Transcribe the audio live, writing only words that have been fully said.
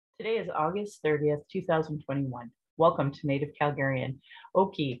Today is August 30th, 2021. Welcome to Native Calgarian.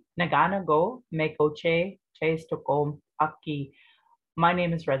 Oki, Nagana go, Mekoche, Che Stokom, Aki. My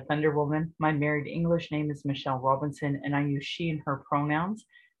name is Red Thunder Woman. My married English name is Michelle Robinson, and I use she and her pronouns.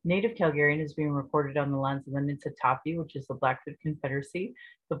 Native Calgarian is being recorded on the lands of the Niitsitapi, which is the Blackfoot Confederacy.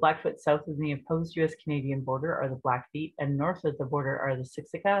 The Blackfoot south of the opposed U.S.-Canadian border are the Blackfeet, and north of the border are the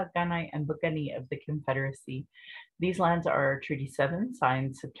Siksika, Kainai, and Piikani of the Confederacy. These lands are Treaty 7,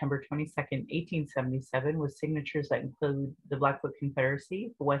 signed September 22nd, 1877, with signatures that include the Blackfoot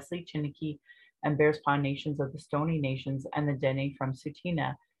Confederacy, the Wesley, Chiniki, and Bearspaw Nations of the Stoney Nations, and the Dene from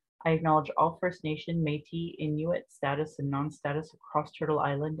Tsuut'ina. I acknowledge all First Nation, Métis, Inuit status and non-status across Turtle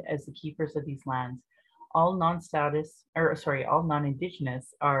Island as the keepers of these lands. All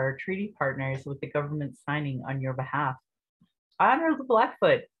non-Indigenous are treaty partners with the government signing on your behalf. I honor the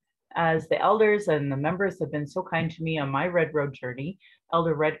Blackfoot, as the elders and the members have been so kind to me on my Red Road journey.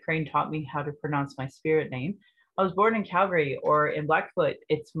 Elder Red Crane taught me how to pronounce my spirit name. I was born in Calgary, or in Blackfoot,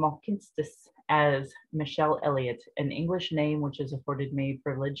 it's Mohkinstsis as Michelle Elliott, an English name which has afforded me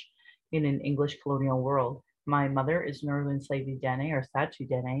privilege in an English colonial world. My mother is Northern Slavey Dene, or Satu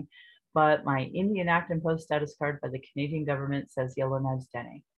Dene, but my Indian Act and Post status card by the Canadian government says Yellowknives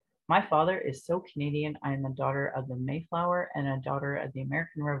Dene. My father is so Canadian. I am a daughter of the Mayflower and a daughter of the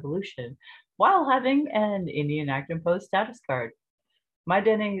American Revolution, while having an Indian Act and Post status card. My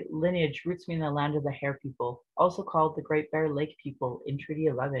Dene lineage roots me in the land of the Hare people, also called the Great Bear Lake people in Treaty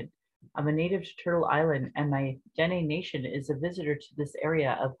 11. I'm a native to Turtle Island, and my Dene nation is a visitor to this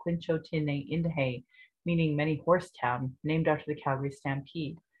area of Quinchotine Indahe, meaning many horse town, named after the Calgary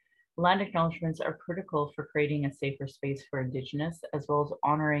Stampede. Land acknowledgements are critical for creating a safer space for Indigenous, as well as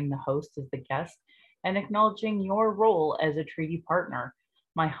honoring the host as the guest and acknowledging your role as a treaty partner.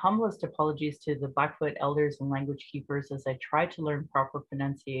 My humblest apologies to the Blackfoot elders and language keepers as I try to learn proper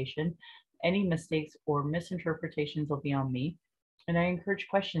pronunciation. Any mistakes or misinterpretations will be on me, and I encourage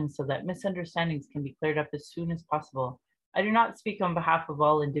questions so that misunderstandings can be cleared up as soon as possible. I do not speak on behalf of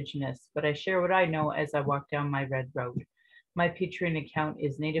all Indigenous, but I share what I know as I walk down my red road. My Patreon account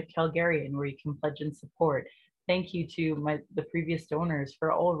is Native Calgarian, where you can pledge and support. Thank you to the previous donors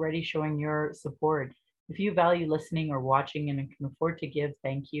for already showing your support. If you value listening or watching and can afford to give,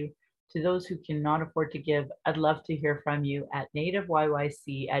 thank you. To those who cannot afford to give, I'd love to hear from you at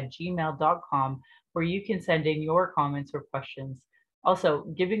nativeyyc@gmail.com, where you can send in your comments or questions. Also,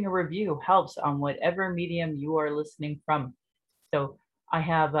 giving a review helps on whatever medium you are listening from. So I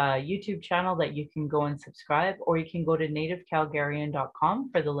have a YouTube channel that you can go and subscribe, or you can go to nativecalgarian.com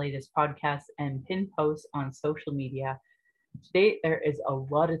for the latest podcasts and pin posts on social media. Today, there is a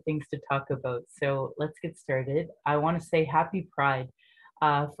lot of things to talk about, so let's get started. I want to say happy Pride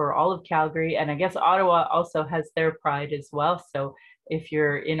for all of Calgary, and I guess Ottawa also has their Pride as well. So if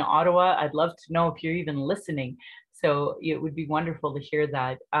you're in Ottawa, I'd love to know if you're even listening. So it would be wonderful to hear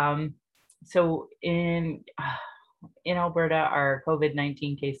that. So in Alberta, our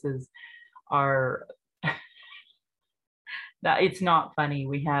COVID-19 cases are, it's not funny.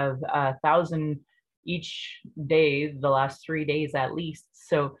 We have 1,000 each day, the last 3 days at least.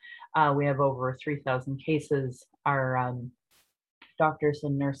 So we have over 3,000 cases. Our doctors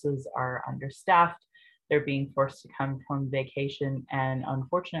and nurses are understaffed. They're being forced to come from vacation. And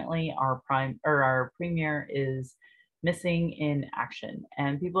unfortunately, our premier is missing in action,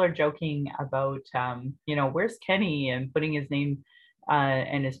 and people are joking about where's Kenny, and putting his name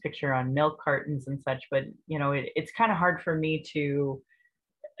and his picture on milk cartons and such. But it's kind of hard for me to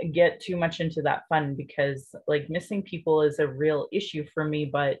get too much into that fun, because like missing people is a real issue for me.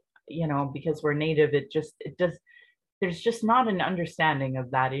 But because we're native, there's just not an understanding of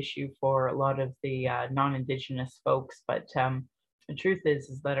that issue for a lot of the non-Indigenous folks. But the truth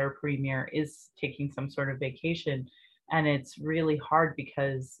is that our premier is taking some sort of vacation. And it's really hard,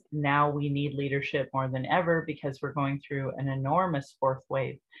 because now we need leadership more than ever, because we're going through an enormous fourth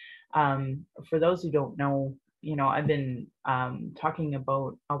wave. For those who don't know, I've been talking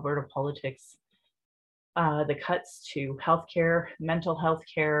about Alberta politics, the cuts to healthcare, mental health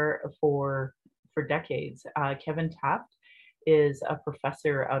care for decades. Kevin Taft is a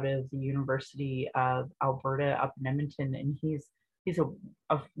professor out of the University of Alberta up in Edmonton, and he's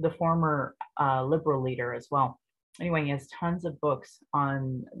the former Liberal leader as well. Anyway, he has tons of books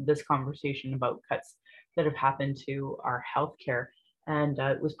on this conversation about cuts that have happened to our healthcare. And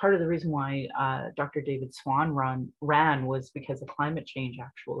it was part of the reason why Dr. David Swan ran was because of climate change,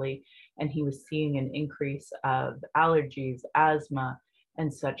 actually. And he was seeing an increase of allergies, asthma,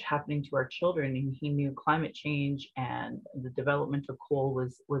 and such happening to our children. And he knew climate change and the development of coal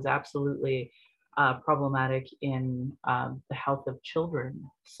was absolutely problematic in the health of children.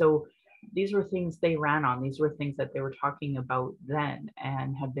 So these were things they ran on. These were things that they were talking about then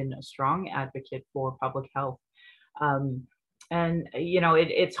and have been a strong advocate for public health. Um, and,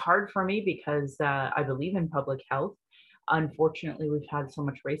 it's hard for me because I believe in public health. Unfortunately, we've had so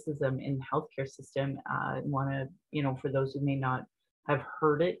much racism in the healthcare system. I want to, for those who may not have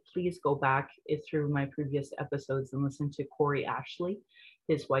heard it, please go back through my previous episodes and listen to Corey Ashley.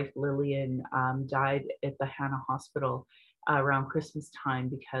 His wife Lillian died at the Hannah Hospital around Christmas time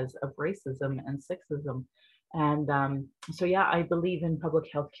because of racism and sexism. And so, yeah, I believe in public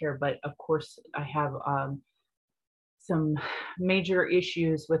health care, but of course, I have some major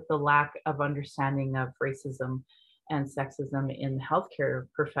issues with the lack of understanding of racism and sexism in the healthcare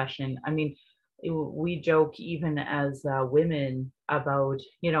profession. I mean, we joke even as women about,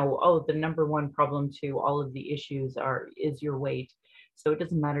 oh, the number one problem to all of the issues is your weight. So it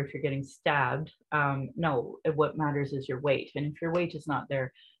doesn't matter if you're getting stabbed. No, what matters is your weight. And if your weight is not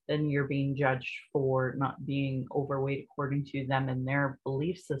there, then you're being judged for not being overweight according to them and their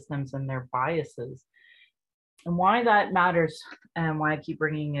belief systems and their biases. And why that matters and why I keep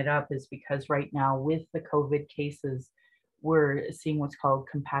bringing it up is because right now, with the COVID cases, we're seeing what's called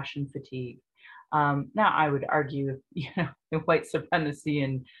compassion fatigue. Now, I would argue, the white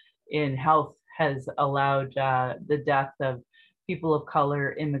supremacy in health has allowed the death of people of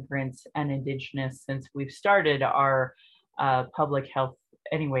color, immigrants, and Indigenous since we've started our public health.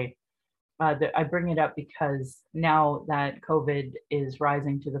 Anyway, I bring it up because now that COVID is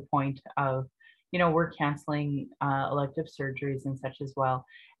rising to the point of, we're canceling elective surgeries and such as well.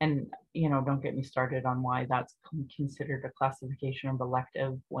 And, don't get me started on why that's considered a classification of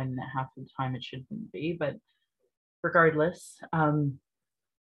elective when half the time it shouldn't be. But regardless,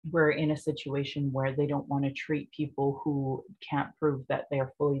 we're in a situation where they don't want to treat people who can't prove that they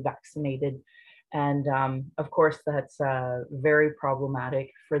are fully vaccinated. And of course, that's very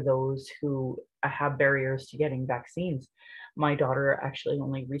problematic for those who have barriers to getting vaccines. My daughter actually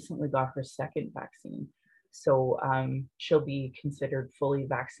only recently got her second vaccine. So she'll be considered fully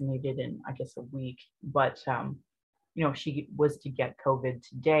vaccinated in, I guess, a week. But, she was to get COVID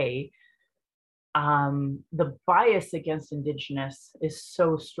today. The bias against Indigenous is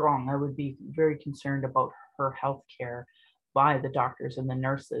so strong. I would be very concerned about her health care by the doctors and the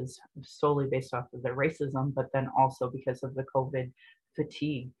nurses solely based off of their racism, but then also because of the COVID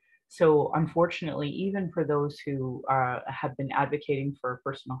fatigue. So unfortunately, even for those who have been advocating for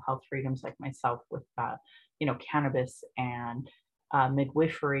personal health freedoms like myself with, cannabis and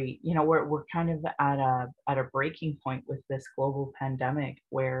midwifery, we're kind of at a breaking point with this global pandemic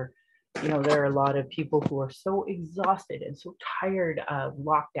where there are a lot of people who are so exhausted and so tired of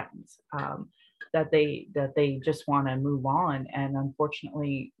lockdowns that they just want to move on. And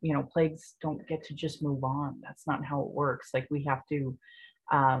unfortunately, plagues don't get to just move on. That's not how it works. Like we have to,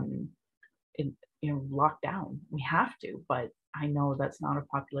 um, lock down. We have to. But I know that's not a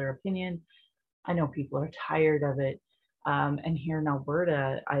popular opinion. I know people are tired of it. And here in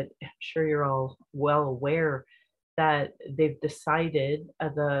Alberta, I'm sure you're all well aware that they've decided,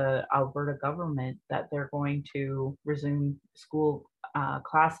 the Alberta government, that they're going to resume school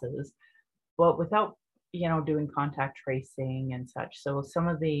classes, but without, doing contact tracing and such. So some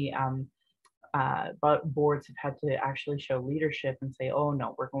of the boards have had to actually show leadership and say, oh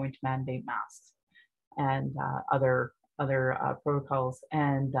no, we're going to mandate masks and other protocols.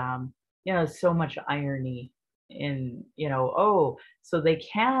 And, so much irony in, oh, so they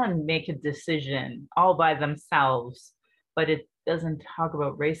can make a decision all by themselves, but it doesn't talk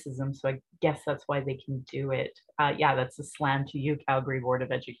about racism. So I guess that's why they can do it. Yeah, that's a slam to you, Calgary Board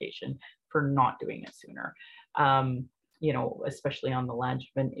of Education, for not doing it sooner. Especially on the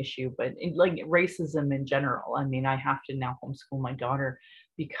Langevin issue, but like racism in general. I mean, I have to now homeschool my daughter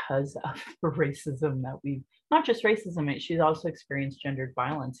because of the racism that we've, not just racism, she's also experienced gendered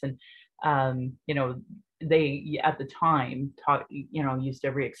violence. And, they at the time taught, used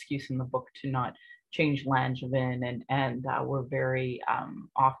every excuse in the book to not change Langevin and were very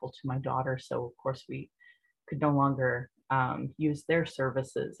awful to my daughter. So of course we could no longer use their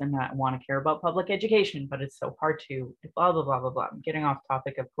services and not want to care about public education, but it's so hard to blah, blah, blah, blah, blah. I'm getting off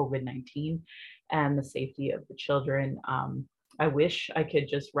topic of COVID-19 and the safety of the children. I wish I could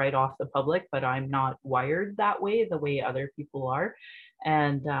just write off the public, but I'm not wired that way, the way other people are.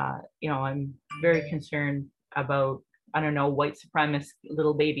 And, I'm very concerned about, I don't know, white supremacist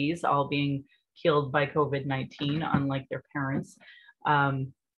little babies all being killed by COVID-19, unlike their parents.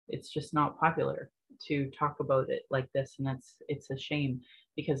 It's just not popular to talk about it like this, and it's a shame,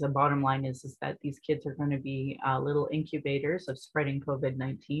 because the bottom line is that these kids are going to be little incubators of spreading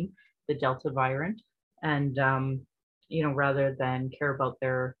COVID-19. the Delta variant. And, rather than care about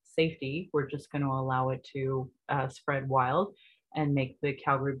their safety, we're just going to allow it to spread wild and make the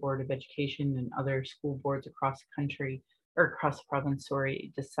Calgary Board of Education and other school boards across the country or across the province,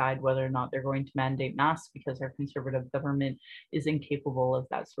 sorry, decide whether or not they're going to mandate masks because our conservative government is incapable of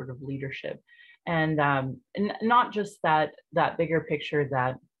that sort of leadership. And not just that bigger picture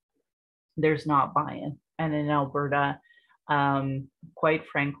that there's not buy-in. And in Alberta, quite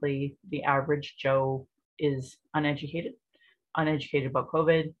frankly, the average Joe is uneducated about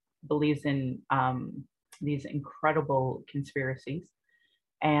COVID, believes in these incredible conspiracies,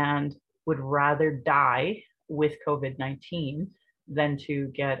 and would rather die with COVID-19 than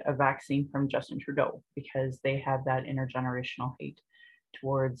to get a vaccine from Justin Trudeau, because they have that intergenerational hate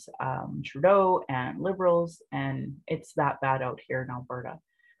towards Trudeau and Liberals, and it's that bad out here in Alberta.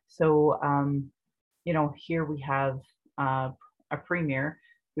 So, here we have a premier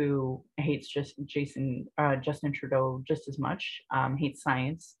who hates Justin Trudeau just as much, hates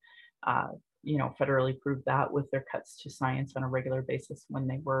science, federally proved that with their cuts to science on a regular basis when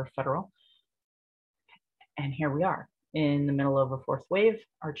they were federal. And here we are in the middle of a fourth wave.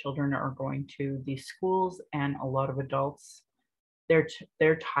 Our children are going to these schools, and a lot of adults,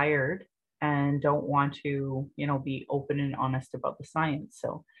 they're tired and don't want to, be open and honest about the science.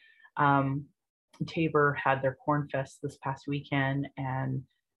 So Tabor had their Corn Fest this past weekend, and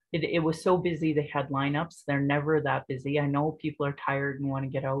it was so busy. They had lineups. They're never that busy. I know people are tired and want to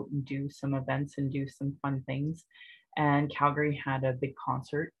get out and do some events and do some fun things. And Calgary had a big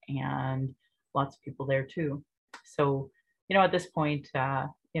concert and lots of people there too. So, at this point,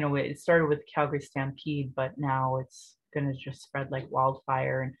 it started with the Calgary Stampede, but now it's going to just spread like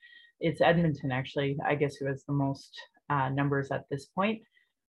wildfire. And it's Edmonton, actually, I guess, who has the most numbers at this point.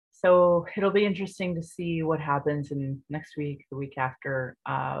 So it'll be interesting to see what happens in next week, the week after,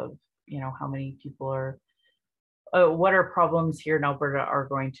 how many people are, what our problems here in Alberta are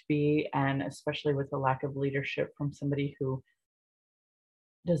going to be, and especially with the lack of leadership from somebody who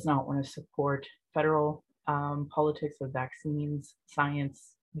does not want to support federal politics of vaccines,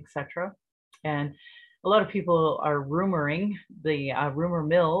 science, etc. And a lot of people are rumoring, the rumor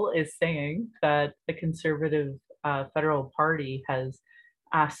mill is saying that the Conservative federal party has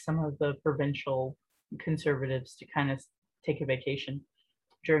asked some of the provincial conservatives to kind of take a vacation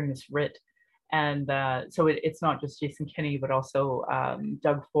during this writ. And so it's not just Jason Kenney, but also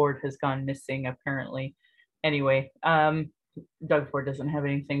Doug Ford has gone missing, apparently. Anyway, Doug Ford doesn't have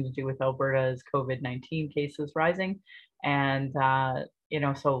anything to do with Alberta's COVID-19 cases rising. And,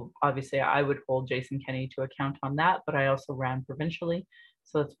 so obviously I would hold Jason Kenney to account on that, but I also ran provincially.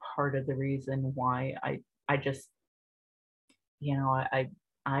 So that's part of the reason why I just,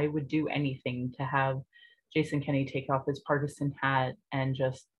 I would do anything to have Jason Kenney take off his partisan hat and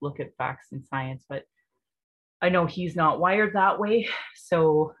just look at facts and science. But I know he's not wired that way.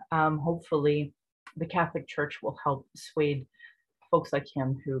 So hopefully the Catholic Church will help sway folks like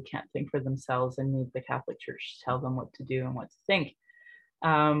him who can't think for themselves and need the Catholic Church to tell them what to do and what to think.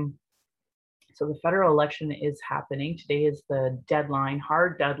 So the federal election is happening. Today is the deadline,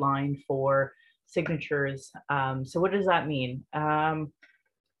 hard deadline for signatures. So what does that mean? I'm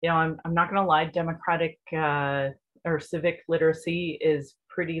not going to lie, democratic or civic literacy is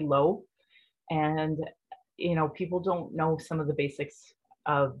pretty low. And, people don't know some of the basics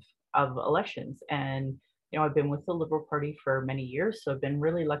of elections. And, I've been with the Liberal Party for many years, so I've been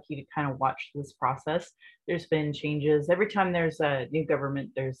really lucky to kind of watch this process. There's been changes. Every time there's a new government,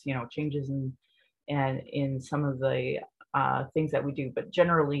 there's, changes in some of the things that we do, but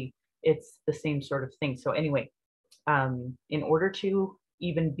generally it's the same sort of thing. So anyway, in order to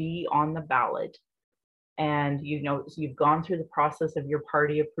even be on the ballot, and you've gone through the process of your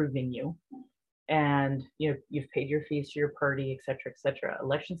party approving you, and you've paid your fees to your party, et cetera.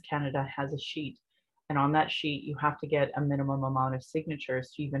 Elections Canada has a sheet, and on that sheet you have to get a minimum amount of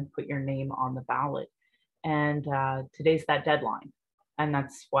signatures to even put your name on the ballot. And today's that deadline, and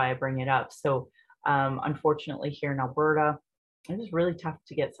that's why I bring it up. So unfortunately here in Alberta, it was really tough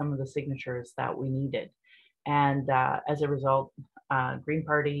to get some of the signatures that we needed. And as a result, Green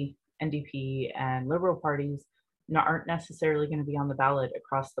Party, NDP, and Liberal parties aren't necessarily going to be on the ballot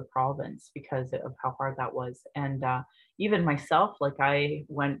across the province because of how hard that was. And even myself, like I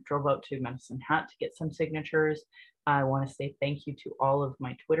drove out to Medicine Hat to get some signatures. I want to say thank you to all of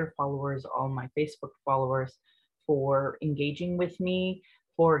my Twitter followers, all my Facebook followers for engaging with me,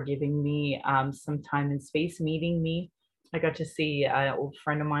 for giving me some time and space, meeting me. I got to see an old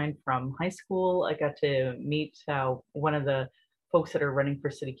friend of mine from high school. I got to meet one of the folks that are running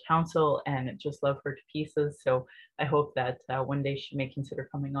for city council and just love her to pieces. So I hope that one day she may consider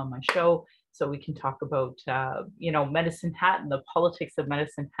coming on my show so we can talk about, Medicine Hat and the politics of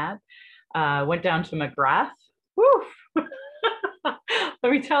Medicine Hat. Went down to McGrath. Woo!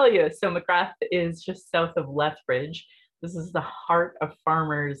 Let me tell you. So McGrath is just south of Lethbridge. This is the heart of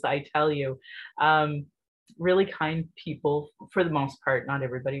farmers, I tell you. Really kind people for the most part. Not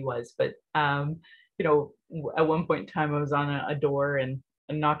everybody was, but at one point in time, I was on a door and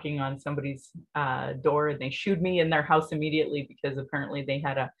knocking on somebody's door, and they shooed me in their house immediately because apparently they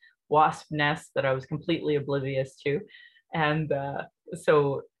had a wasp nest that I was completely oblivious to. And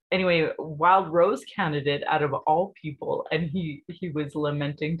so anyway, Wild Rose candidate out of all people, and he was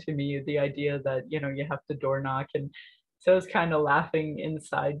lamenting to me the idea that you have to door knock, and so I was kind of laughing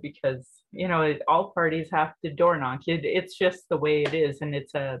inside because all parties have to door knock. It's just the way it is, and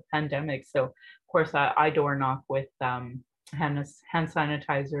it's a pandemic. So of course I door knock with hand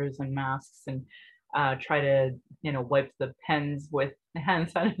sanitizers and masks, and try to wipe the pens with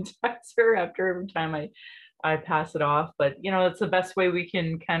hand sanitizer after every time I pass it off. But it's the best way we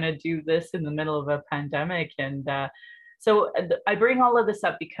can kind of do this in the middle of a pandemic. And so I bring all of this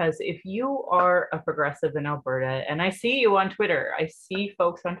up because if you are a progressive in Alberta, and I see you on Twitter, I see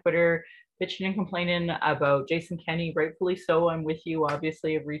folks on Twitter bitching and complaining about Jason Kenney, rightfully so. I'm with you,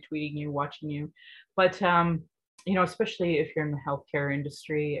 obviously, of retweeting you, watching you. But especially if you're in the healthcare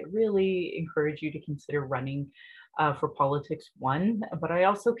industry, I really encourage you to consider running for politics, one, but I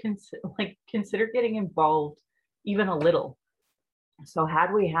also consider getting involved even a little. So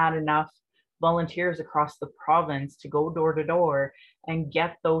had we had enough volunteers across the province to go door to door and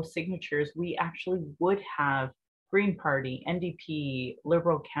get those signatures, we actually would have Green Party, NDP,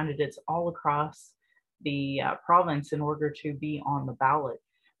 Liberal candidates all across the province in order to be on the ballot.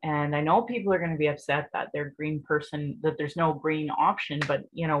 And I know people are going to be upset that they're green person, that there's no green option, but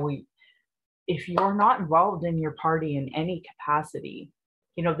if you're not involved in your party in any capacity,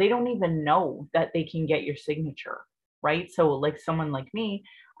 they don't even know that they can get your signature, right? So like someone like me,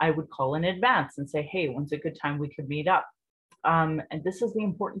 I would call in advance and say, hey, when's a good time we could meet up? And this is the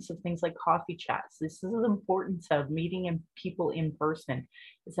importance of things like coffee chats. This is the importance of meeting people in person.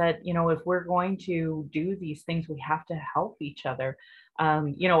 Is that, if we're going to do these things, we have to help each other.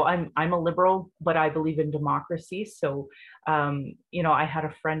 I'm a liberal, but I believe in democracy. So, I had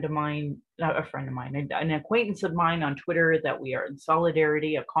an acquaintance of mine on Twitter that we are in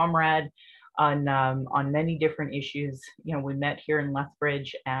solidarity, a comrade on many different issues. We met here in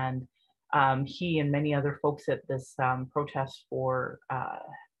Lethbridge, and he and many other folks at this protest for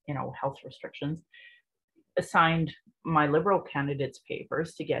health restrictions assigned my Liberal candidate's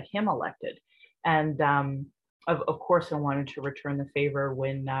papers to get him elected. And of course, I wanted to return the favor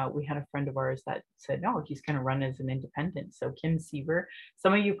when we had a friend of ours that said, no, he's going to run as an independent. So Kim Seaver,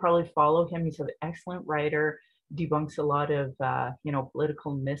 some of you probably follow him. He's an excellent writer, debunks a lot of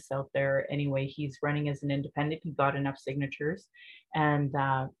political myths out there. Anyway, he's running as an independent. He got enough signatures, and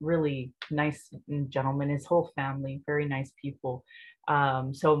really nice gentleman. His whole family, very nice people.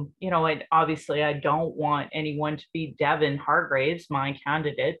 So obviously I don't want anyone to be Devin Hargraves, my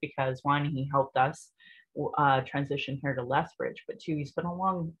candidate, because one, he helped us transition here to Lethbridge, but two, he's been a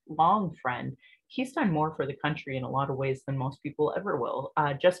long friend. He's done more for the country in a lot of ways than most people ever will,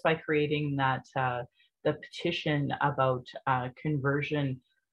 just by creating that the petition about conversion.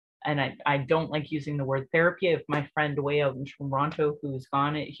 And I don't like using the word therapy. If my friend way out in Toronto who's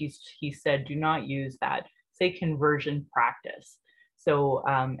gone it, he said, do not use that. Say conversion practice. So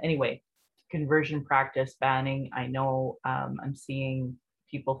anyway, conversion practice banning. I know I'm seeing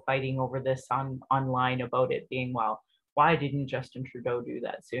people fighting over this online about it being, well, why didn't Justin Trudeau do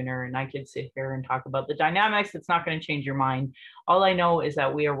that sooner? And I could sit here and talk about the dynamics. It's not going to change your mind. All I know is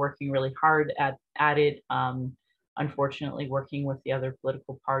that we are working really hard at it. Unfortunately, working with the other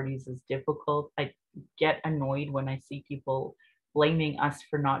political parties is difficult. I get annoyed when I see people blaming us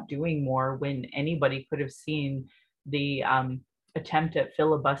for not doing more when anybody could have seen the attempt at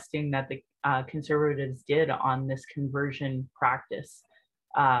filibustering that the Conservatives did on this conversion practice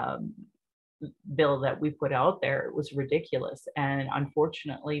bill that we put out there. It was ridiculous. And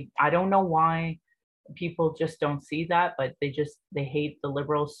unfortunately, I don't know why people just don't see that, but they hate the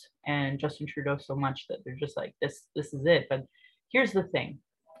Liberals and Justin Trudeau so much that they're just like, this is it. But here's the thing.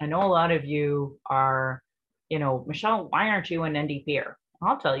 I know a lot of you are, Michelle, why aren't you an NDPer?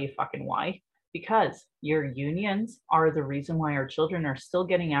 I'll tell you fucking why. Because your unions are the reason why our children are still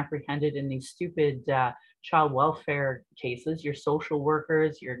getting apprehended in these stupid child welfare cases. Your social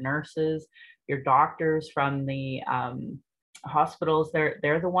workers, your nurses, your doctors from the hospitals,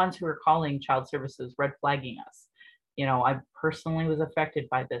 they're the ones who are calling child services, red flagging us. You know, I personally was affected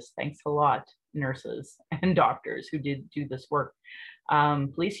by this. Thanks a lot, nurses and doctors who did do this work.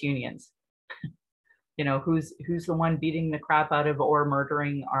 Police unions, you know, who's the one beating the crap out of or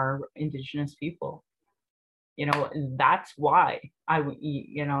murdering our Indigenous people? You know, that's why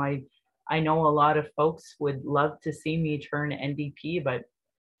you know, I know a lot of folks would love to see me turn NDP, but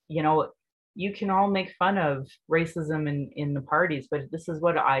you know, you can all make fun of racism in the parties, but this is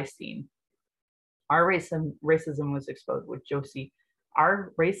what I seen. Our racism was exposed with Josie.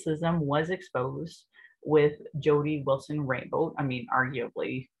 Our racism was exposed with Jody Wilson Rainbow. I mean,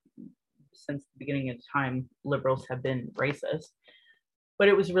 arguably, since the beginning of time, liberals have been racist, but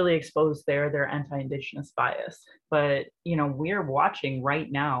it was really exposed there, their anti-Indigenous bias. But, you know, we're watching right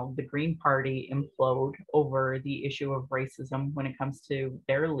now the Green Party implode over the issue of racism when it comes to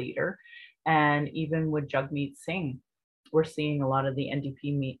their leader. And even with Jagmeet Singh, we're seeing a lot of the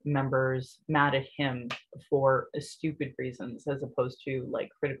NDP members mad at him for stupid reasons as opposed to like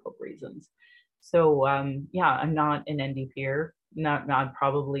critical reasons. So yeah, I'm not an NDPer. Not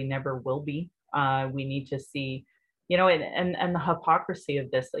probably never will be. We need to see, you know, and the hypocrisy of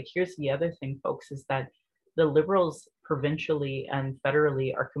this. Like, here's the other thing, folks, is that the liberals provincially and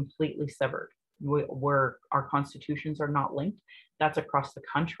federally are completely severed. Where our constitutions are not linked, that's across the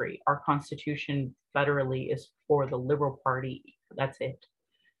country. Our constitution federally is for the Liberal Party. That's it.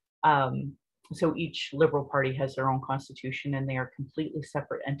 So each Liberal Party has their own constitution and they are completely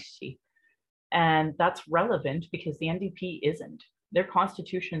separate entity. And that's relevant because the NDP isn't. Their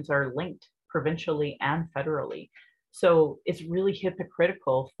constitutions are linked provincially and federally. So it's really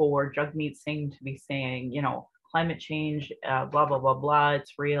hypocritical for Jagmeet Singh to be saying, you know, climate change, blah, blah, blah, blah,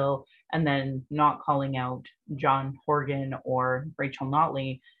 it's real, and then not calling out John Horgan or Rachel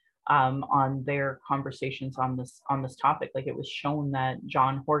Notley on their conversations on this topic. Like, it was shown that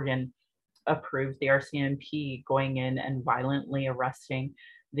John Horgan approved the RCMP going in and violently arresting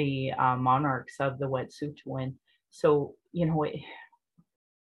the monarchs of the Wet'suwet'en. So, you know,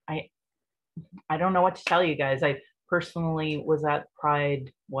 I I don't know what to tell you guys. I personally was at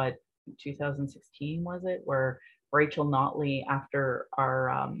Pride, what, 2016 was it, where Rachel Notley, after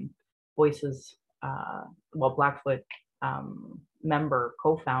our Voices, well, Blackfoot member,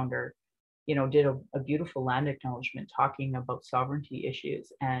 co-founder, you know, did a beautiful land acknowledgement talking about sovereignty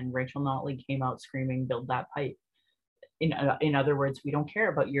issues, and Rachel Notley came out screaming, "Build that pipe." In other words, we don't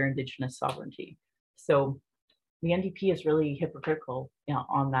care about your Indigenous sovereignty. So the NDP is really hypocritical, you know,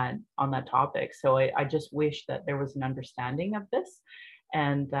 on that topic. So I just wish that there was an understanding of this,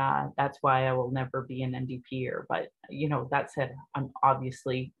 and that's why I will never be an NDPer. But you know, that said, I'm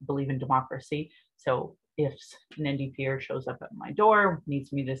obviously believe in democracy. So if an NDPer shows up at my door,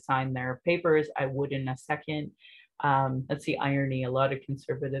 needs me to sign their papers, I would in a second. That's the irony. A lot of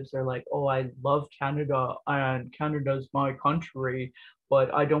conservatives are like, "Oh, I love Canada and Canada's my country,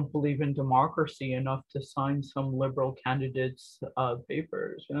 but I don't believe in democracy enough to sign some liberal candidates'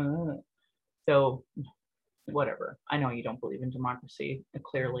 papers." So whatever. I know you don't believe in democracy,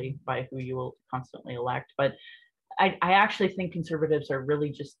 clearly, by who you will constantly elect, but I actually think conservatives are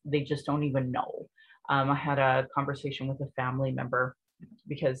really they just don't even know. I had a conversation with a family member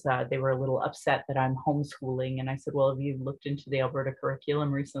because they were a little upset that I'm homeschooling. And I said, well, have you looked into the Alberta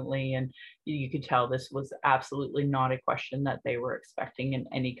curriculum recently? And you could tell this was absolutely not a question that they were expecting in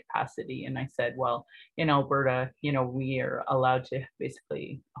any capacity. And I said, well, in Alberta, you know, we are allowed to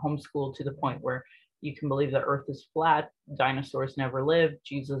basically homeschool to the point where you can believe the earth is flat, dinosaurs never lived,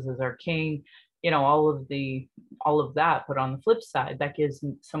 Jesus is our king, you know, all of that. But on the flip side, that gives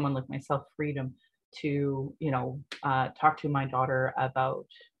someone like myself freedom to, you know, talk to my daughter about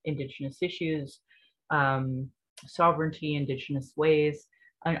Indigenous issues, sovereignty, Indigenous ways.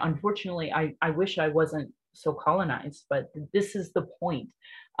 Unfortunately, I wish I wasn't so colonized, but this is the point.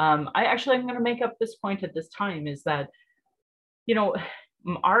 I'm going to make up this point at this time, is that, you know,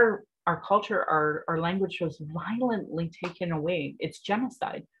 our culture, our language was violently taken away. It's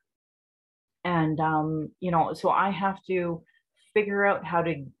genocide. And you know, so I have to figure out how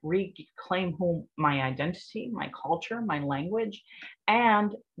to reclaim my identity, my culture, my language,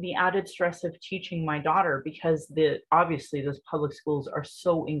 and the added stress of teaching my daughter, because obviously those public schools are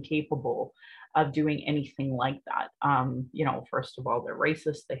so incapable of doing anything like that. You know, first of all, they're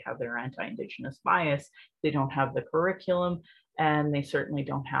racist, they have their anti-Indigenous bias, they don't have the curriculum, and they certainly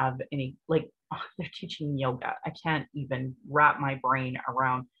don't have any, like, they're teaching yoga. I can't even wrap my brain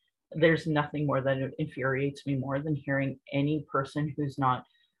around. There's nothing more that infuriates me more than hearing any person who's not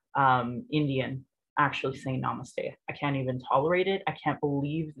Indian actually say namaste. I can't even tolerate it. I can't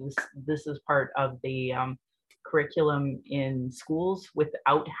believe this is part of the curriculum in schools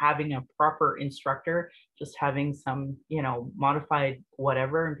without having a proper instructor, just having some, modified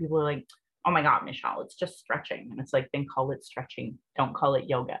whatever. And people are like, oh my God, Michelle, it's just stretching. And it's like, then call it stretching. Don't call it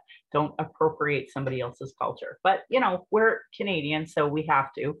yoga. Don't appropriate somebody else's culture. But, we're Canadian, so we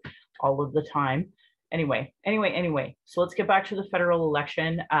have to all of the time. Anyway. So let's get back to the federal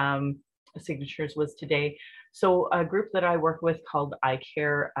election. Signatures was today. So a group that I work with called I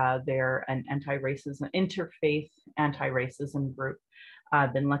Care, they're an anti-racism, interfaith anti-racism group.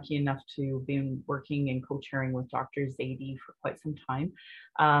 I've been lucky enough to be working and co-chairing with Dr. Zaidi for quite some time.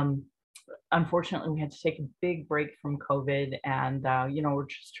 Unfortunately, we had to take a big break from COVID, and we're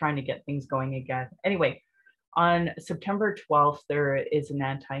just trying to get things going again. Anyway, on September 12th, there is an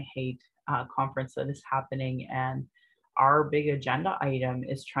anti-hate conference that is happening, and our big agenda item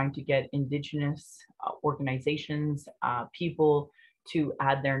is trying to get Indigenous organizations, people to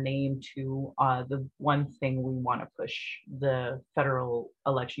add their name to the one thing we want to push the federal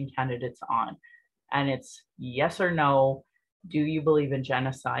election candidates on. And it's yes or no, do you believe in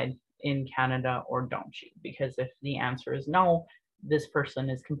genocide in Canada or don't you? Because if the answer is no, this person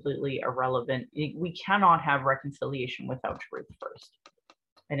is completely irrelevant. We cannot have reconciliation without truth first.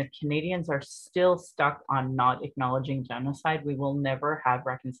 And if Canadians are still stuck on not acknowledging genocide, we will never have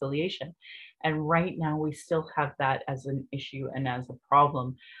reconciliation. And right now, we still have that as an issue and as a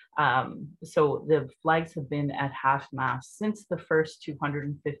problem. So the flags have been at half-mast since the first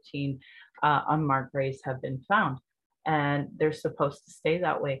 215 unmarked graves have been found. And they're supposed to stay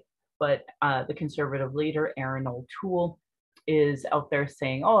that way. But the Conservative leader, Erin O'Toole, is out there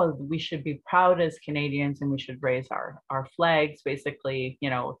saying, oh, we should be proud as Canadians and we should raise our flags, basically,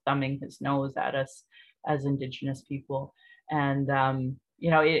 thumbing his nose at us as Indigenous people. And,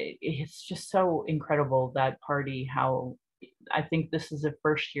 it's just so incredible, that party, how I think this is the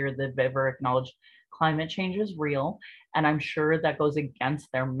first year they've ever acknowledged climate change is real. And I'm sure that goes against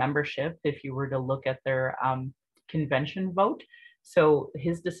their membership if you were to look at their convention vote. So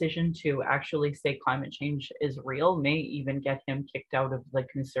his decision to actually say climate change is real may even get him kicked out of the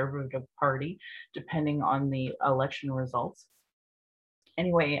Conservative Party, depending on the election results.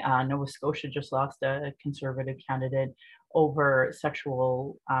 Anyway, Nova Scotia just lost a Conservative candidate over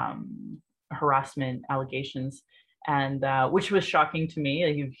sexual harassment allegations, and which was shocking to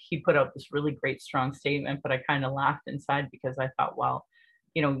me. He put out this really great, strong statement, but I kind of laughed inside because I thought, well,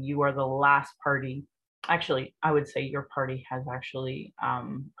 you are the last party. Actually, I would say your party has actually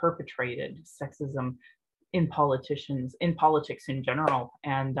perpetrated sexism in politics in general.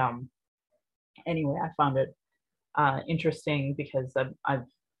 And anyway, I found it interesting because I've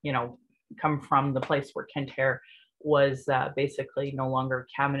come from the place where Kent Hare was basically no longer a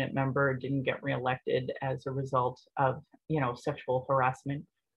cabinet member, didn't get reelected as a result of sexual harassment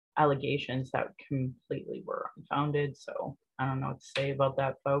allegations that completely were unfounded. So I don't know what to say about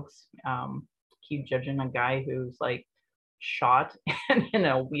that, folks. Keep judging a guy who's like shot in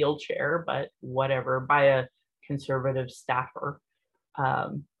a wheelchair, but whatever, by a Conservative staffer.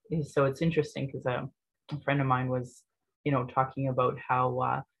 So it's interesting because a friend of mine was, talking about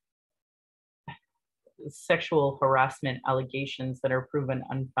how sexual harassment allegations that are proven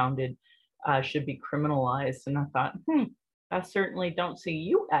unfounded should be criminalized. And I thought, I certainly don't see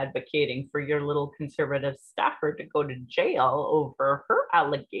you advocating for your little Conservative staffer to go to jail over her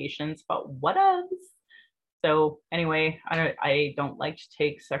allegations, but what else? So anyway, I don't like to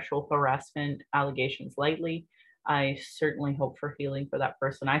take sexual harassment allegations lightly. I certainly hope for healing for that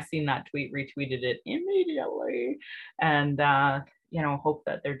person. I seen that tweet, retweeted it immediately, and hope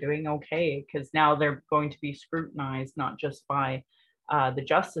that they're doing okay, because now they're going to be scrutinized not just by the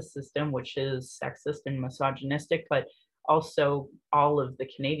justice system, which is sexist and misogynistic, but also all of the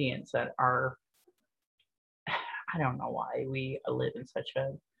Canadians that are, I don't know why we live in such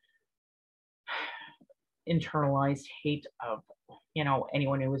a internalized hate of,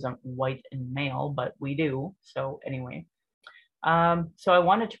 anyone who isn't white and male, but we do. So anyway, so I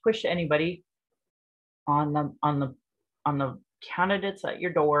wanted to push anybody on the candidates at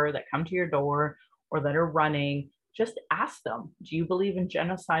your door that come to your door or that are running. Just ask them, do you believe in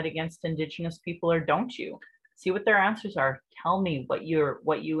genocide against Indigenous people or don't you? See what their answers are. Tell me what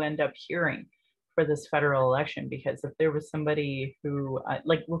you end up hearing for this federal election, because if there was somebody who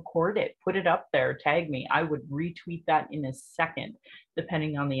record it, put it up there, tag me, I would retweet that in a second,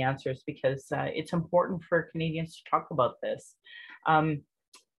 depending on the answers, because it's important for Canadians to talk about this.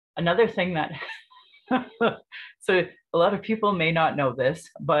 Another thing that, so a lot of people may not know this,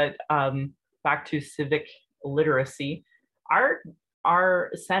 but back to civic literacy,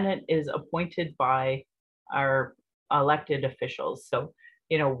 our Senate is appointed by our elected officials. So,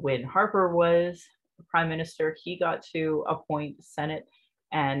 when Harper was prime minister, he got to appoint Senate.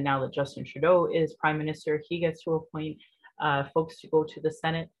 And now that Justin Trudeau is prime minister, he gets to appoint folks to go to the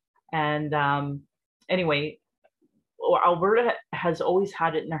Senate. And anyway, Alberta has always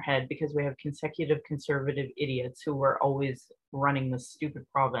had it in their head, because we have consecutive conservative idiots who were always running this stupid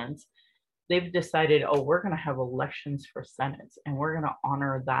province. They've decided, oh, we're going to have elections for Senate, and we're going to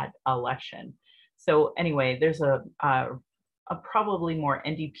honor that election. So anyway, there's a probably more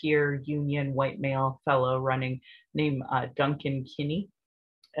NDP union white male fellow running named Duncan Kinney,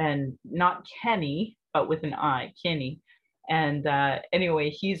 and not Kenny, but with an I, Kinney. And anyway,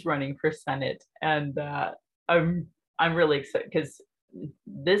 he's running for Senate, and I'm really excited because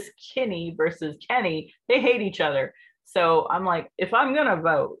this Kinney versus Kenny, they hate each other. So I'm like, if I'm gonna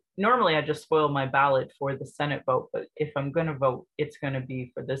vote, normally I just spoil my ballot for the Senate vote, but if I'm gonna vote, it's gonna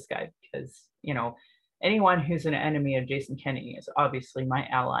be for this guy, because anyone who's an enemy of Jason Kenney is obviously my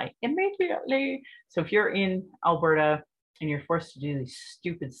ally immediately. So if you're in Alberta and you're forced to do the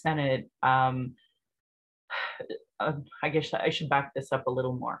stupid Senate, I guess I should back this up a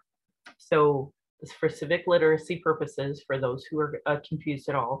little more. So for civic literacy purposes, for those who are confused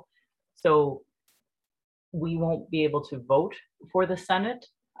at all, so we won't be able to vote for the Senate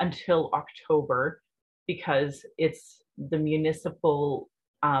until October, because it's the municipal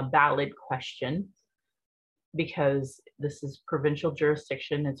ballot question, because this is provincial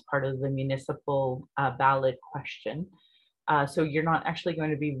jurisdiction. It's part of the municipal ballot question. So you're not actually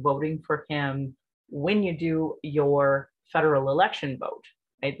going to be voting for him when you do your federal election vote,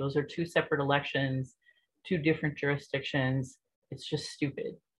 right? Those are two separate elections, two different jurisdictions. It's just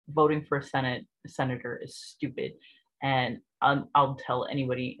stupid. Voting for a senator is stupid. And I'll tell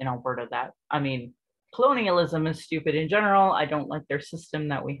anybody in Alberta that. I mean, colonialism is stupid in general. I don't like their system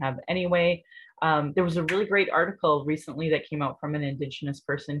that we have anyway. There was a really great article recently that came out from an Indigenous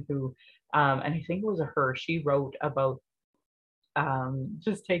person who, and I think it was her, she wrote about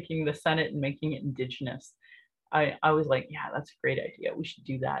just taking the Senate and making it Indigenous. I was like, yeah, that's a great idea. We should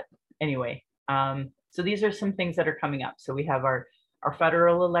do that. Anyway, so these are some things that are coming up. So we have our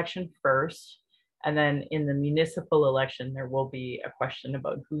federal election first, and then in the municipal election, there will be a question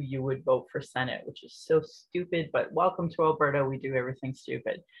about who you would vote for Senate, which is so stupid, but welcome to Alberta. We do everything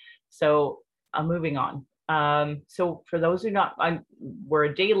stupid. So moving on. So for those who we're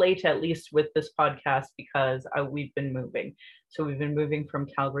a day late at least with this podcast, because we've been moving. So we've been moving from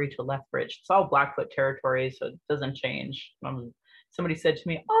Calgary to Lethbridge. It's all Blackfoot territory, so it doesn't change. Somebody said to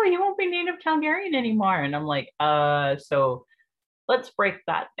me, oh, you won't be native Calgarian anymore. And I'm like, so let's break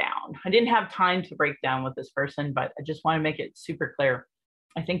that down. I didn't have time to break down with this person, but I just want to make it super clear.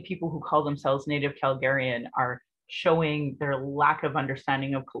 I think people who call themselves native Calgarian are showing their lack of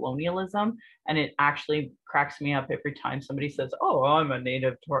understanding of colonialism. And it actually cracks me up every time somebody says, oh, I'm a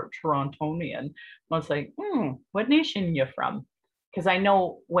native Torontonian. I was like, what nation you from? Because I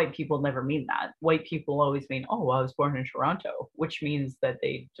know white people never mean that. White people always mean, oh, I was born in Toronto, which means that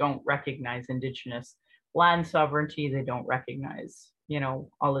they don't recognize Indigenous land sovereignty. They don't recognize,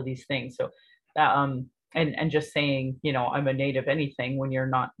 all of these things. So and just saying, I'm a native anything when you're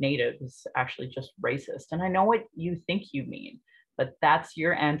not native is actually just racist. And I know what you think you mean, but that's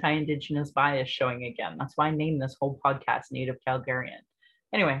your anti-Indigenous bias showing again. That's why I named this whole podcast Native Calgarian.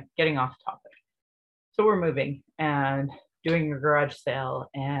 Anyway, getting off topic. So we're moving and doing a garage sale,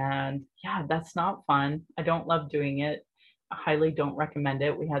 and yeah, that's not fun. I don't love doing it. I highly don't recommend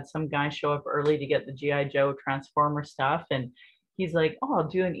it. We had some guy show up early to get the G.I. Joe Transformer stuff, and he's like, oh, I'll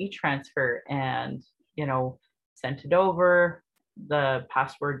do an e-transfer, and sent it over. The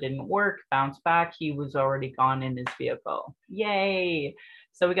password didn't work, bounced back. He was already gone in his vehicle. Yay!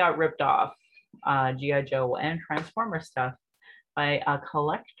 So we got ripped off G.I. Joe and Transformer stuff by a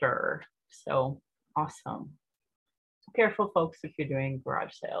collector. So awesome. Careful, folks, if you're doing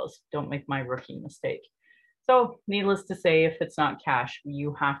garage sales. Don't make my rookie mistake. So needless to say, if it's not cash,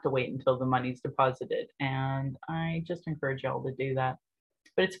 you have to wait until the money's deposited. And I just encourage y'all to do that.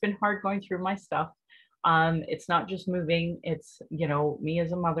 But it's been hard going through my stuff. It's not just moving, it's, me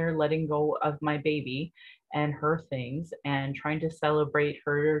as a mother letting go of my baby and her things and trying to celebrate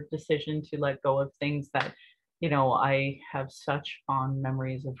her decision to let go of things that, I have such fond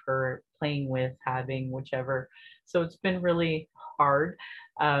memories of her playing with, having, whichever. So it's been really hard.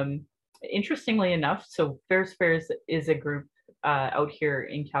 Interestingly enough, so Fairs is a group out here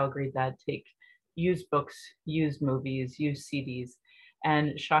in Calgary that take used books, used movies, used CDs.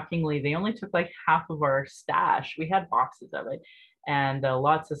 And shockingly, they only took like half of our stash. We had boxes of it and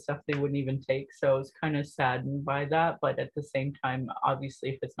lots of stuff they wouldn't even take. So I was kind of saddened by that. But at the same time, obviously,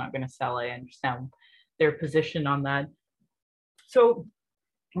 if it's not going to sell, I understand their position on that. So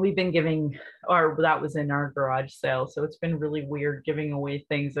we've been giving, or that was in our garage sale. So it's been really weird giving away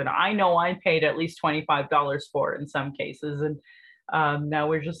things that I know I paid at least $25 for in some cases. And now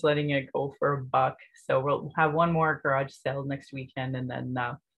we're just letting it go for a buck. So we'll have one more garage sale next weekend. And then,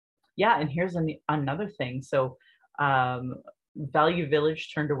 yeah, and here's another thing. So um, Value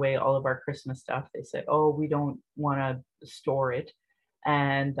Village turned away all of our Christmas stuff. They said, oh, we don't want to store it.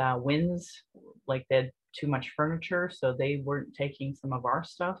 And Wins, like they had too much furniture, so they weren't taking some of our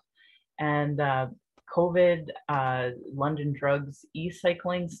stuff. And COVID, London Drugs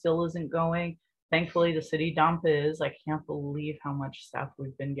e-cycling still isn't going. Thankfully, the city dump is. I can't believe how much stuff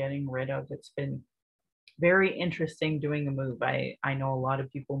we've been getting rid of. It's been very interesting doing a move. I know a lot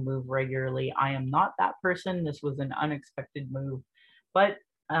of people move regularly. I am not that person. This was an unexpected move, but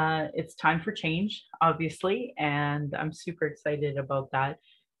it's time for change, obviously, and I'm super excited about that.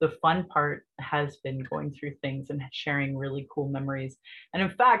 The fun part has been going through things and sharing really cool memories. And in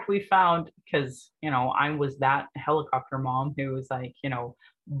fact, we found, because, I was that helicopter mom who was like,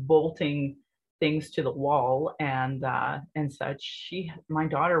 bolting things to the wall and such. My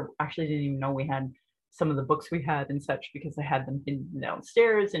daughter actually didn't even know we had some of the books we had and such because I had them hidden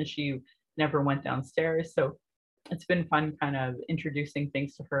downstairs and she never went downstairs. So it's been fun kind of introducing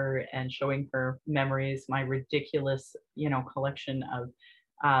things to her and showing her memories, my ridiculous, collection of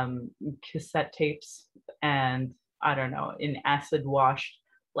cassette tapes and I don't know, in acid washed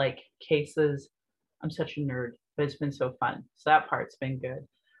like cases. I'm such a nerd, but it's been so fun. So that part's been good.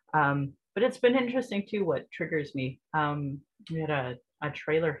 But it's been interesting too what triggers me. We had a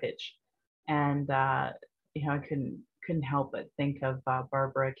trailer hitch and I couldn't help but think of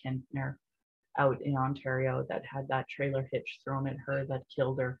Barbara Kentner out in Ontario that had that trailer hitch thrown at her that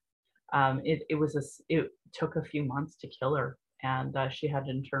killed her. It took a few months to kill her, and she had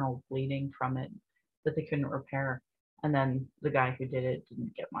internal bleeding from it that they couldn't repair. And then the guy who did it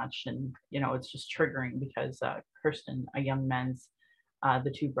didn't get much, and it's just triggering because Kirsten, a young man's,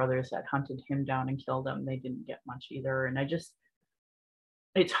 the two brothers that hunted him down and killed him, they didn't get much either. And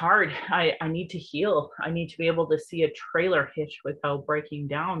it's hard. I need to heal. I need to be able to see a trailer hitch without breaking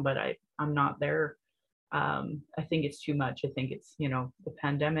down, but I'm not there. I think it's too much. I think it's, the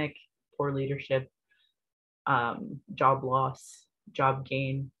pandemic, poor leadership, job loss, job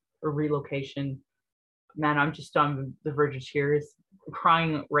gain, or relocation. Man, I'm just on the verge of tears,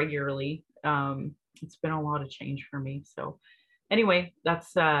 crying regularly. It's been a lot of change for me. So anyway,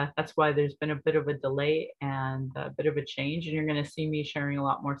 that's why there's been a bit of a delay and a bit of a change, and you're going to see me sharing a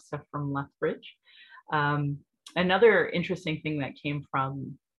lot more stuff from Lethbridge. Another interesting thing that came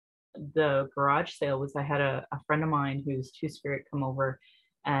from the garage sale was I had a friend of mine who's Two-Spirit come over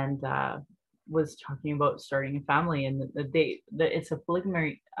and was talking about starting a family, and it's a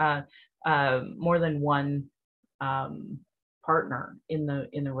polygamy, more than one partner in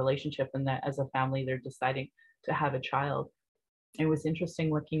the relationship, and that as a family they're deciding to have a child. It was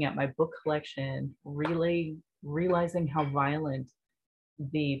interesting looking at my book collection, realizing how violent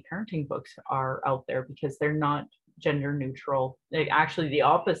the parenting books are out there because they're not gender neutral. They're actually the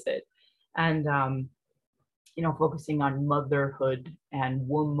opposite. And focusing on motherhood and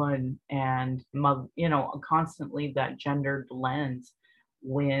woman and constantly that gendered lens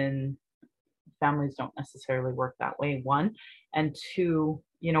when families don't necessarily work that way, one. And two,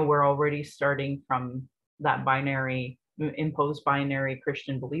 we're already starting from that imposed binary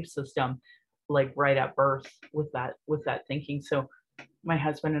Christian belief system, like right at birth with that thinking. So my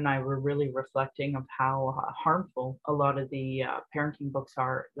husband and I were really reflecting of how harmful a lot of the parenting books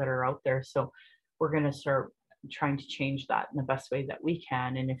are that are out there. So we're going to start trying to change that in the best way that we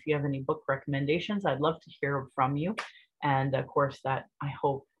can. And if you have any book recommendations, I'd love to hear from you. And of course, that I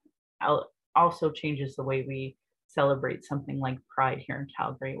hope also changes the way we celebrate something like Pride here in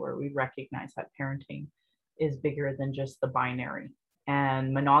Calgary, where we recognize that parenting is bigger than just the binary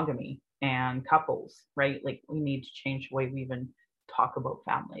and monogamy and couples, right? Like we need to change the way we even talk about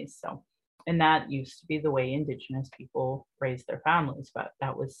families. So, and that used to be the way Indigenous people raised their families, but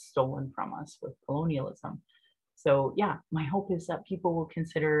that was stolen from us with colonialism. So yeah, my hope is that people will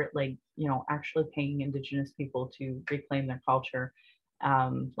consider actually paying Indigenous people to reclaim their culture,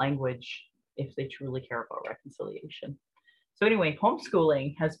 language, if they truly care about reconciliation. So anyway,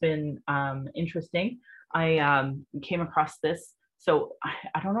 homeschooling has been interesting. I came across this. So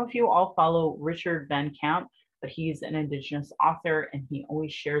I don't know if you all follow Richard Van Camp, but he's an Indigenous author and he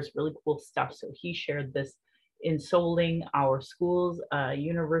always shares really cool stuff. So he shared this Ensouling Our Schools, a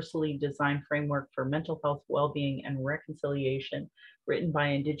universally designed framework for mental health, well-being, and reconciliation, written by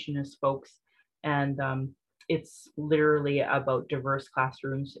Indigenous folks. And it's literally about diverse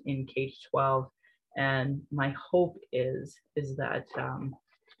classrooms in K-12. And my hope is that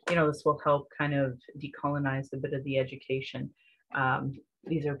this will help kind of decolonize a bit of the education.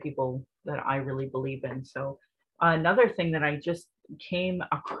 These are people that I really believe in. So another thing that I just came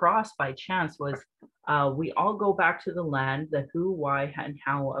across by chance was we all go back to the land, the who, why, and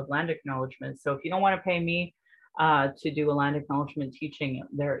how of land acknowledgement. So if you don't want to pay me to do a land acknowledgement teaching,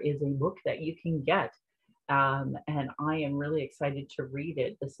 there is a book that you can get. And I am really excited to read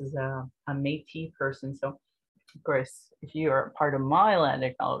it. This is a Métis person. So of course, if you are part of my land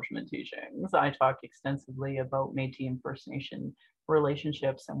acknowledgement teachings, I talk extensively about Métis and First Nation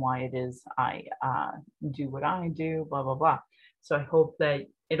relationships and why it is I do what I do, blah, blah, blah. So I hope that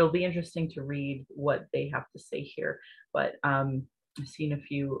it'll be interesting to read what they have to say here. But I've seen a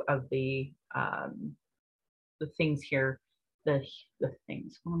few of the things here, the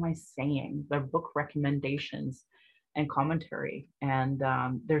things, what am I saying? The book recommendations and commentary. And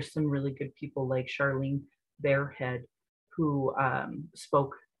there's some really good people like Charlene Barehead, who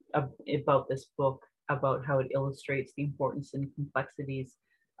spoke about this book, about how it illustrates the importance and complexities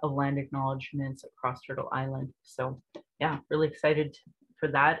of land acknowledgements across Turtle Island. So yeah, really excited for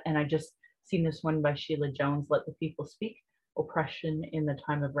that. And I just seen this one by Sheila Jones, Let the People Speak, Oppression in the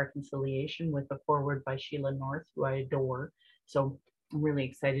Time of Reconciliation, with a foreword by Sheila North, who I adore. So I'm really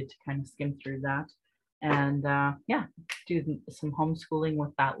excited to kind of skim through that. And yeah, do some homeschooling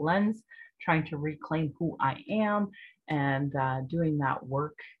with that lens, trying to reclaim who I am, and doing that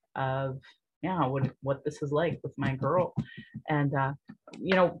work of, yeah, what this is like with my girl. And,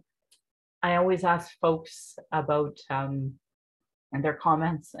 I always ask folks about their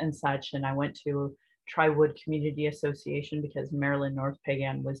comments and such. And I went to Triwood Community Association because Marilyn North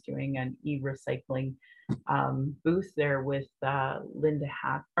Pagan was doing an e-recycling booth there with Laura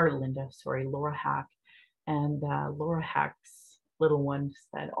Hack. And Laura Hack's little one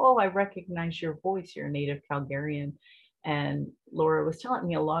said, "Oh, I recognize your voice. You're a native Calgarian." And Laura was telling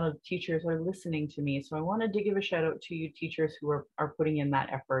me a lot of teachers are listening to me. So I wanted to give a shout out to you teachers who are putting in that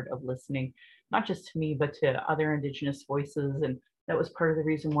effort of listening, not just to me, but to other Indigenous voices. And that was part of the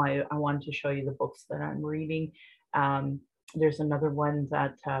reason why I wanted to show you the books that I'm reading. There's another one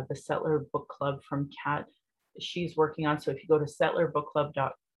that the Settler Book Club from Kat, she's working on. So if you go to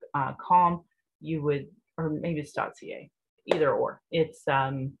settlerbookclub.com, you would, or maybe it's .ca, either or. It's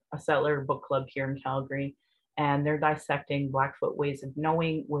a Settler Book Club here in Calgary, and they're dissecting Blackfoot ways of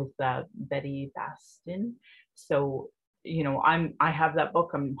knowing with Betty Bastin. So, I have that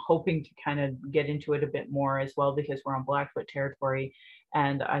book. I'm hoping to kind of get into it a bit more as well, because we're on Blackfoot territory.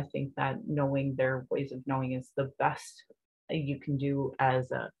 And I think that knowing their ways of knowing is the best you can do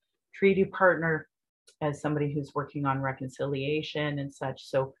as a treaty partner, as somebody who's working on reconciliation and such.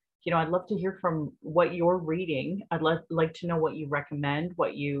 So, I'd love to hear from what you're reading. I'd like to know what you recommend,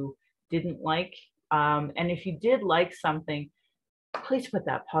 what you didn't like. And if you did like something, please put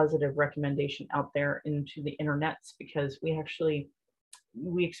that positive recommendation out there into the internets, because we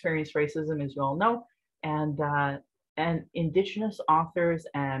experience racism, as you all know, and Indigenous authors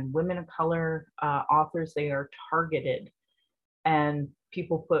and women of color authors, they are targeted, and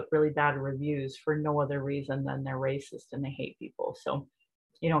people put really bad reviews for no other reason than they're racist and they hate people. So,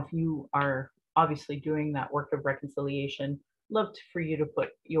 if you are obviously doing that work of reconciliation, love for you to put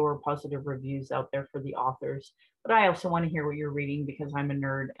your positive reviews out there for the authors. But I also want to hear what you're reading, because I'm a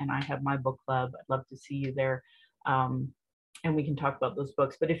nerd and I have my book club. I'd love to see you there, and we can talk about those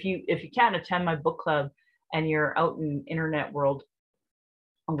books. But if you can't attend my book club and you're out in internet world,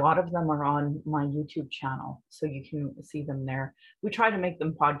 a lot of them are on my YouTube channel, so you can see them there. We try to make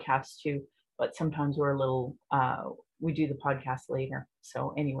them podcasts too, but sometimes we're a little, we do the podcast later.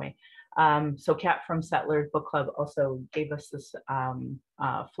 So anyway, so Kat from Settlers Book Club also gave us this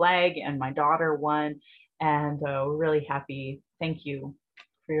flag, and my daughter won, and we're really happy. Thank you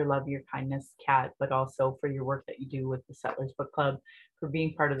for your love, your kindness, Kat, but also for your work that you do with the Settlers Book Club, for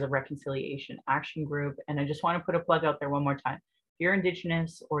being part of the Reconciliation Action Group. And I just want to put a plug out there one more time. If you're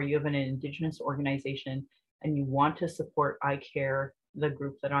Indigenous, or you have an Indigenous organization and you want to support I Care, the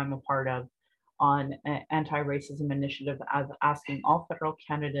group that I'm a part of, on an anti-racism initiative of asking all federal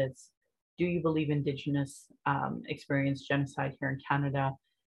candidates, do you believe Indigenous experienced genocide here in Canada?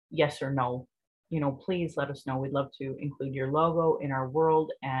 Yes or no? Please let us know. We'd love to include your logo in our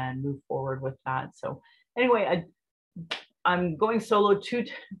world and move forward with that. So anyway, I'm going solo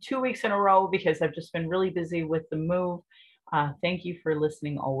two weeks in a row because I've just been really busy with the move. Thank you for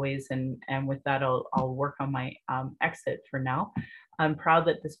listening always. And with that, I'll work on my exit for now. I'm proud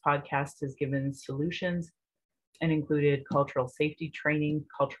that this podcast has given solutions and included cultural safety training,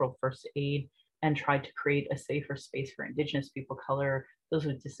 cultural first aid, and tried to create a safer space for Indigenous people of color, those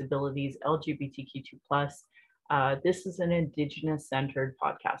with disabilities, LGBTQ2+, This is an Indigenous-centered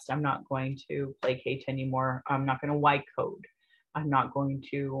podcast. I'm not going to placate anymore. I'm not going to white code. I'm not going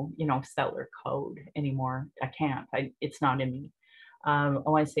to, settler code anymore. I can't. It's not in me. I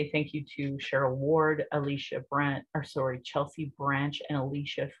want to say thank you to Cheryl Ward, Chelsea Branch, and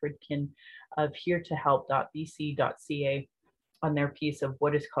Alicia Fridkin of heretohelp.bc.ca on their piece of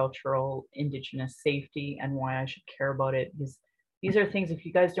what is cultural Indigenous safety and why I should care about it. Because these are things, if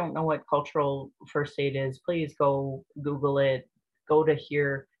you guys don't know what cultural first aid is, please go Google it, go to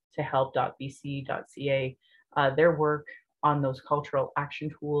heretohelp.bc.ca. Their work on those cultural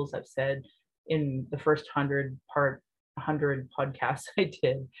action tools, I've said in the first 100 podcasts I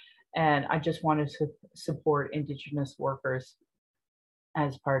did. And I just wanted to support Indigenous workers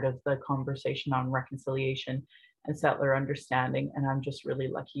as part of the conversation on reconciliation and settler understanding. And I'm just really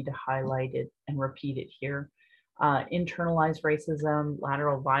lucky to highlight it and repeat it here. Internalized racism,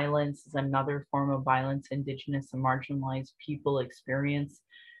 lateral violence is another form of violence Indigenous and marginalized people experience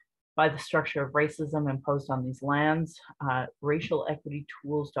by the structure of racism imposed on these lands.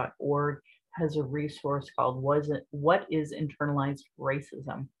 RacialEquityTools.org has a resource called What is Internalized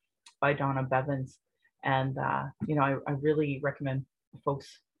Racism by Donna Bevins. And, I really recommend folks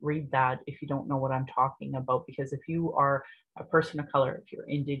read that if you don't know what I'm talking about, because if you are a person of color, if you're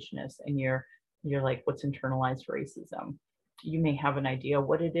Indigenous and you're like, what's internalized racism? You may have an idea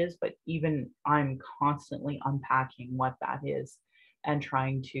what it is, but even I'm constantly unpacking what that is and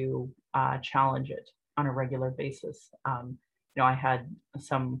trying to challenge it on a regular basis. I had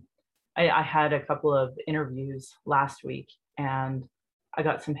I had a couple of interviews last week, and I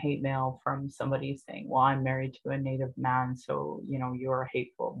got some hate mail from somebody saying, well, I'm married to a Native man, so, you're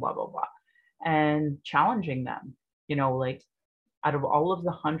hateful, blah, blah, blah. And challenging them, like, out of all of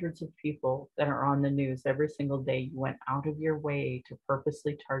the hundreds of people that are on the news every single day, you went out of your way to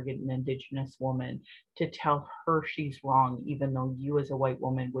purposely target an Indigenous woman, to tell her she's wrong, even though you as a white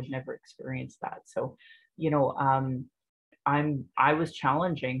woman would never experience that. So, I was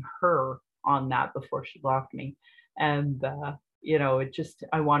challenging her on that before she blocked me. And,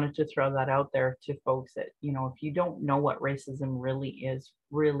 I wanted to throw that out there to folks that, if you don't know what racism really is,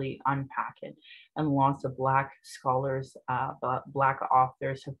 really unpack it. And lots of Black scholars, Black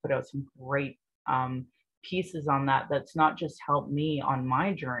authors have put out some great pieces on that. That's not just helped me on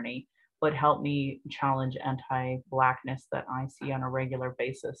my journey, but helped me challenge anti-Blackness that I see on a regular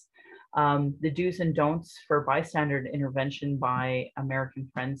basis. The do's and don'ts for bystander intervention by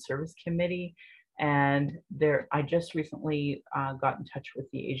American Friends Service Committee. And I just recently got in touch with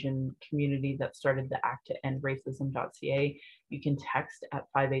the Asian community that started the Act to End Racism.ca. You can text at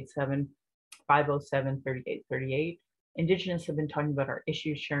 587-507-3838. Indigenous have been talking about our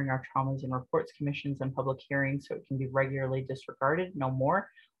issues, sharing our traumas in reports, commissions, and public hearings, so it can be regularly disregarded. No more.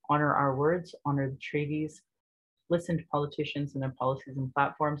 Honor our words, honor the treaties, listen to politicians and their policies and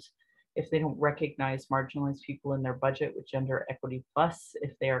platforms. If they don't recognize marginalized people in their budget with Gender Equity Plus,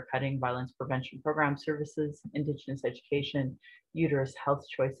 if they are cutting violence prevention program services, Indigenous education, uterus health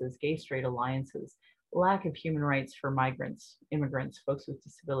choices, gay straight alliances, lack of human rights for migrants, immigrants, folks with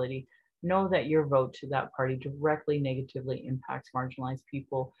disability, know that your vote to that party directly negatively impacts marginalized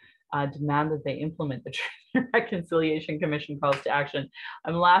people. Demand that they implement the Truth and Reconciliation Commission calls to action.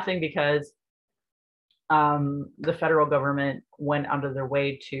 I'm laughing because the federal government went out of their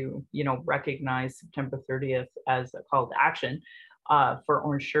way to, recognize September 30th as a call to action for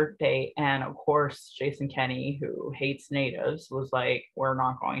Orange Shirt Day. And of course, Jason Kenney, who hates natives, was like, we're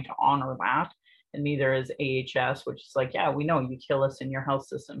not going to honor that. And neither is AHS, which is like, yeah, we know you kill us in your health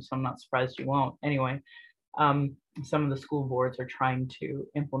system, so I'm not surprised you won't. Anyway, some of the school boards are trying to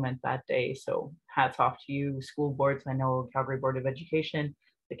implement that day. So hats off to you, school boards. I know Calgary Board of Education,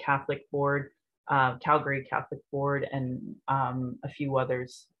 the Catholic Board, Calgary Catholic Board, and a few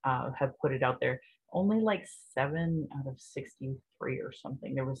others have put it out there. Only like 7 out of 63 or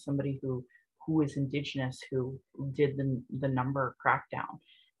something. There was somebody who is Indigenous who did the number crackdown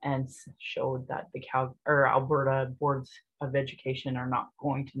and showed that the Alberta boards of education are not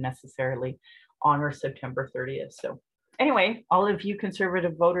going to necessarily honor September 30th. So anyway, all of you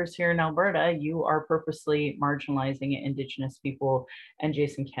conservative voters here in Alberta, you are purposely marginalizing Indigenous people. And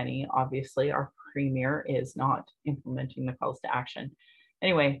Jason Kenney, obviously, our premier, is not implementing the calls to action.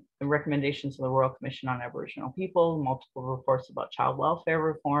 Anyway, the recommendations of the Royal Commission on Aboriginal People, multiple reports about child welfare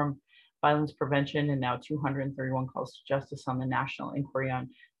reform, violence prevention, and now 231 calls to justice on the National Inquiry on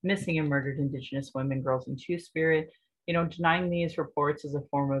Missing and Murdered Indigenous Women, Girls, and Two-Spirit. Denying these reports is a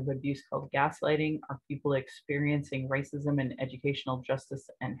form of abuse called gaslighting. Are people experiencing racism in educational, justice,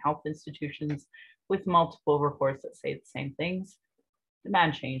 and health institutions with multiple reports that say the same things?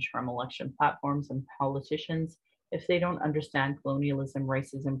 Demand change from election platforms and politicians. If they don't understand colonialism,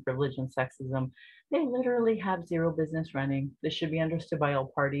 racism, privilege, and sexism, they literally have zero business running. This should be understood by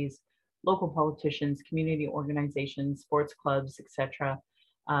all parties, local politicians, community organizations, sports clubs, etc.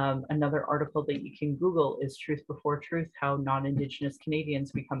 Another article that you can Google is Truth Before Truth, How Non-Indigenous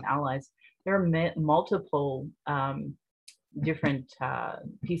Canadians Become Allies. There are multiple different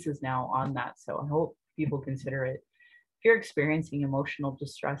pieces now on that, so I hope people consider it. If you're experiencing emotional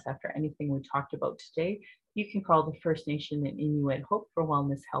distress after anything we talked about today, you can call the First Nation and Inuit Hope for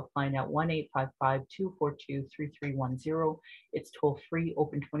Wellness Helpline at 1-855-242-3310. It's toll free,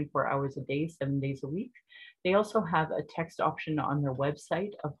 open 24 hours a day, 7 days a week. They also have a text option on their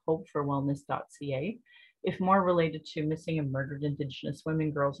website of hopeforwellness.ca. If more related to missing and murdered Indigenous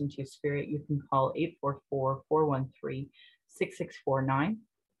women, girls, and Two-Spirit, you can call 844-413-6649.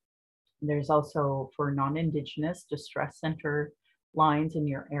 There's also, for non-Indigenous distress center lines in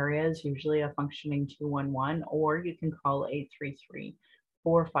your areas, usually a functioning 211, or you can call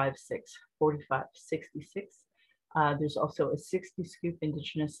 833-456-4566. There's also a 60 Scoop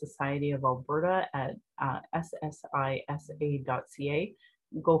Indigenous Society of Alberta at ssisa.ca.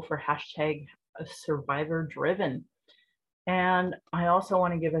 Go for hashtag survivor driven. And I also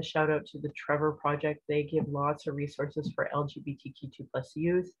want to give a shout out to the Trevor Project. They give lots of resources for LGBTQ2+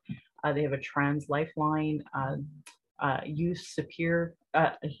 youth. They have a trans lifeline, youth peer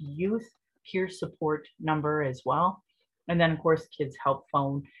support number as well. And then of course, Kids Help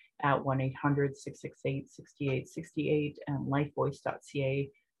Phone at 1-800-668-6868 and lifevoice.ca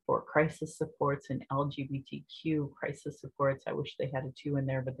for crisis supports and LGBTQ crisis supports. I wish they had a 2 in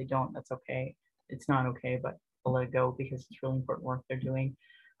there, but they don't. That's okay. It's not okay, but I'll let it go because it's really important work they're doing.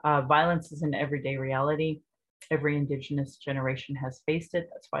 Violence is an everyday reality. Every Indigenous generation has faced it.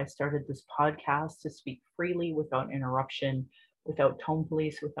 That's why I started this podcast, to speak freely without interruption, without tone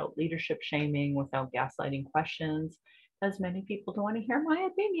police, without leadership shaming, without gaslighting questions, as many people don't want to hear my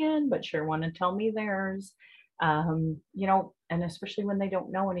opinion, but sure want to tell me theirs. And especially when they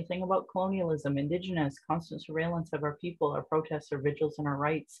don't know anything about colonialism, Indigenous, constant surveillance of our people, our protests, our vigils, and our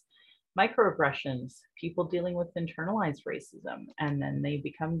rights. Microaggressions, people dealing with internalized racism, and then they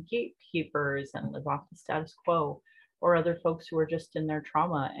become gatekeepers and live off the status quo, or other folks who are just in their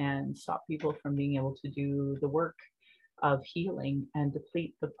trauma and stop people from being able to do the work of healing and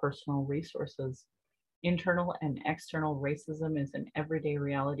deplete the personal resources. Internal and external racism is an everyday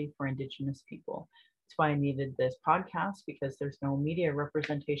reality for Indigenous people. That's why I needed this podcast, because there's no media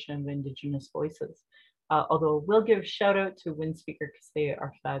representation of Indigenous voices. Although we'll give a shout out to Windspeaker because they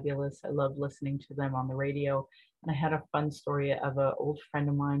are fabulous. I love listening to them on the radio. And I had a fun story of an old friend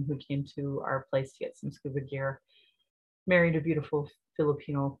of mine who came to our place to get some scuba gear, married a beautiful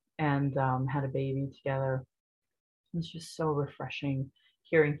Filipino, and had a baby together. It was just so refreshing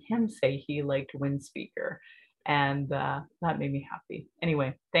hearing him say he liked Windspeaker. And that made me happy.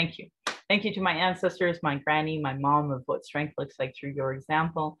 Anyway, thank you. Thank you to my ancestors, my granny, my mom, of what strength looks like through your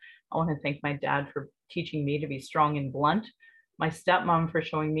example. I want to thank my dad for teaching me to be strong and blunt. My stepmom for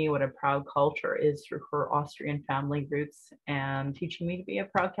showing me what a proud culture is through her Austrian family roots and teaching me to be a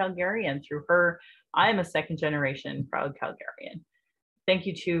proud Calgarian. Through her, I am a second generation proud Calgarian. Thank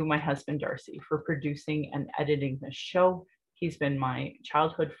you to my husband, Darcy, for producing and editing this show. He's been my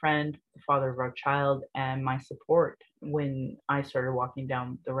childhood friend, the father of our child, and my support when I started walking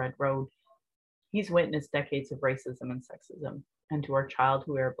down the red road. He's witnessed decades of racism and sexism, and to our child,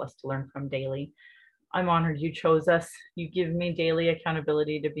 who we are blessed to learn from daily. I'm honored you chose us. You give me daily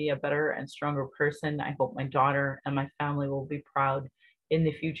accountability to be a better and stronger person. I hope my daughter and my family will be proud in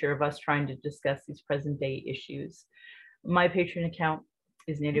the future of us trying to discuss these present day issues. My Patreon account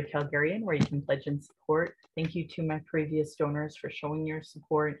is Native Calgarian, where you can pledge and support. Thank you to my previous donors for showing your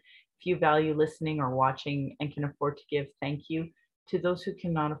support. If you value listening or watching and can afford to give, thank you. To those who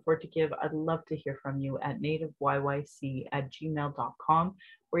cannot afford to give, I'd love to hear from you at nativeyyc@gmail.com,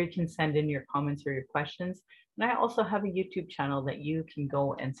 where you can send in your comments or your questions. And I also have a YouTube channel that you can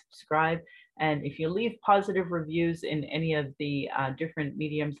go and subscribe. And if you leave positive reviews in any of the different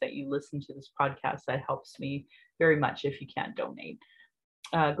mediums that you listen to this podcast, that helps me very much if you can't donate.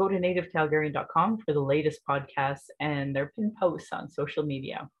 Go to nativecalgarian.com for the latest podcasts and their pinned posts on social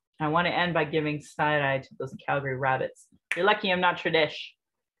media. I want to end by giving side-eye to those Calgary rabbits. You're lucky I'm not Tradish.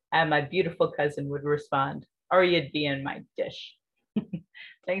 And my beautiful cousin would respond, or you'd be in my dish.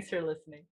 Thanks for listening.